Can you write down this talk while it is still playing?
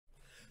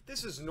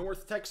This is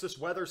North Texas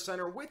Weather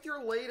Center with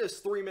your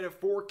latest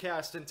 3-minute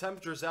forecast and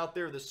temperatures out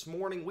there this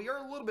morning. We are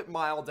a little bit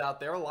mild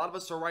out there. A lot of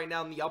us are right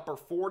now in the upper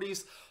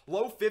 40s,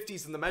 low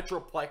 50s in the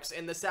Metroplex,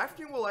 and this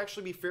afternoon will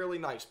actually be fairly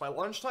nice. By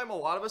lunchtime, a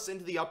lot of us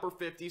into the upper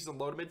 50s and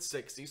low to mid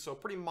 60s, so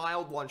pretty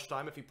mild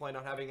lunchtime if you plan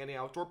on having any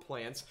outdoor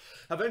plans.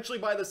 Eventually,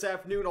 by this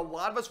afternoon, a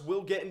lot of us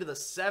will get into the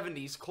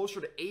 70s, closer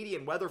to 80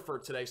 in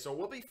Weatherford today, so it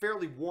will be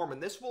fairly warm,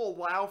 and this will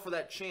allow for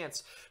that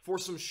chance for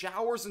some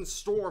showers and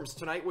storms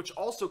tonight, which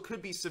also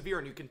could be severe,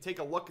 and you can take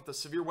a look at the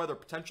severe weather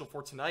potential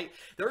for tonight.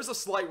 There is a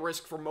slight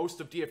risk for most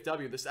of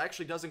DFW. This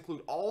actually does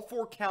include all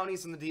 4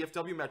 counties in the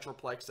DFW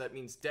Metroplex. That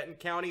means Denton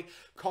County,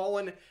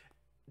 Collin,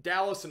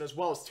 Dallas, and as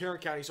well as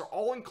Tarrant counties are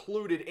all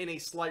included in a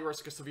slight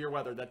risk of severe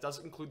weather. That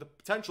doesn't include the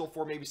potential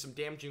for maybe some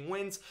damaging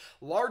winds.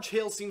 Large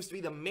hail seems to be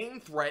the main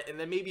threat, and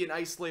then maybe an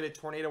isolated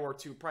tornado or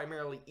two,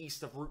 primarily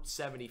east of Route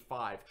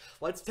 75.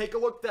 Let's take a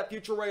look at that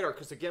future radar,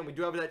 because again, we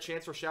do have that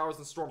chance for showers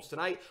and storms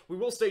tonight. We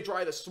will stay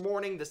dry this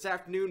morning, this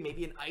afternoon,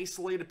 maybe an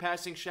isolated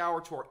passing shower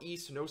to our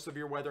east. No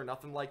severe weather,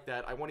 nothing like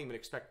that. I won't even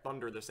expect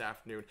thunder this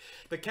afternoon.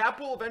 The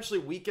cap will eventually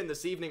weaken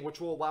this evening, which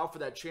will allow for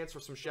that chance for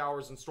some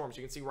showers and storms.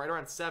 You can see right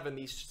around 7,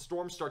 these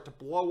storms start to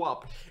blow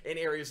up in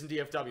areas in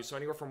DFW. So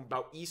anywhere from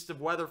about east of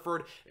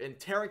Weatherford in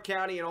Tarrant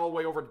County and all the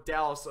way over to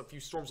Dallas, a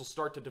few storms will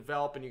start to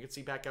develop, and you can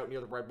see back out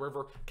near the Red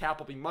River. Cap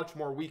will be much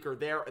more weaker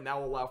there, and that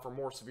will allow for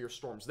more severe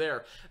storms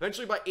there.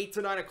 Eventually, by 8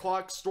 to 9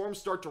 o'clock, storms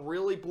start to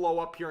really blow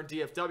up here in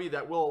DFW.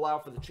 That will allow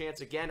for the chance,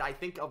 again, I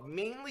think, of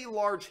mainly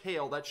large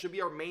hail. That should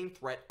be our main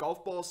threat.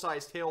 Golf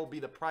ball-sized hail will be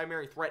the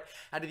primary threat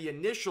out of the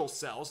initial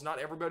cells. Not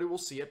everybody will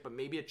see it, but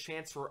maybe a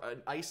chance for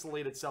an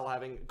isolated cell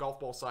having golf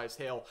ball-sized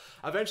hail.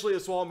 Eventually,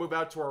 this will all move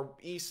out to our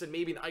east, and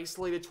maybe an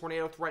isolated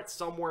tornado threat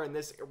somewhere in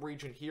this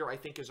region here, I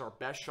think, is our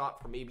best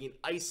shot for maybe an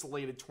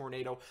isolated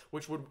tornado,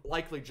 which would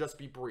likely just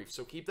be brief.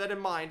 So keep that in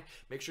mind.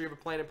 Make sure you have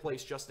a plan in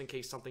place just in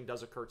case something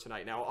does occur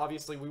tonight. Now,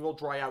 obviously, we will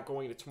dry out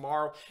going into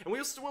tomorrow, and we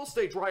will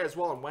stay dry as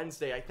well on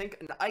Wednesday. I think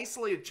an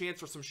isolated chance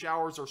for some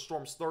showers or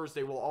storms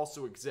Thursday will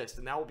also exist,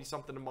 and that will be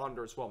something to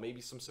monitor as well.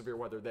 Maybe some severe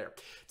weather there.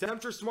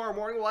 Temperatures tomorrow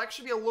morning will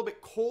actually be a little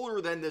bit colder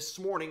than this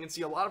morning, and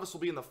see a lot of us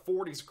will be in the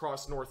 40s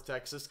across North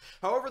Texas.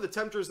 However, the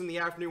temperatures in the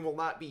afternoon will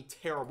not be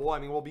terrible. I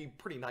mean, we'll be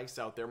pretty nice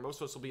out there. Most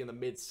of us will be in the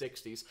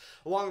mid-60s.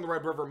 Along the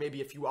Red River,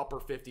 maybe a few upper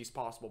 50s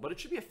possible. But it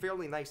should be a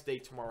fairly nice day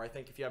tomorrow. I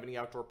think if you have any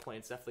outdoor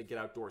plans, definitely get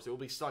outdoors. It will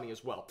be sunny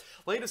as well.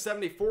 Latest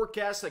 7-day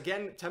forecast.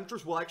 Again,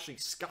 temperatures will actually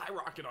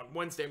skyrocket on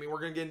Wednesday. I mean,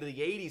 we're going to get into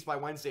the 80s by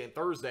Wednesday and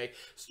Thursday.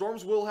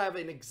 Storms will have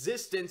an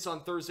existence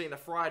on Thursday and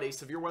Friday.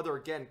 Severe weather,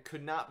 again,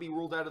 could not be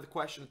ruled out of the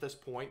question at this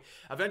point.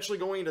 Eventually,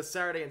 going into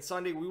Saturday and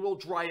Sunday, we will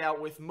dry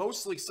out with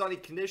mostly sunny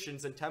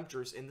conditions and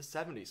temperatures in the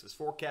 70s. This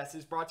forecast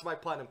is brought to you by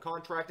Platinum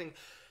Contracting,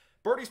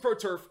 Birdie's Pro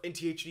Turf, and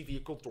THD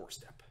Vehicle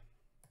Doorstep.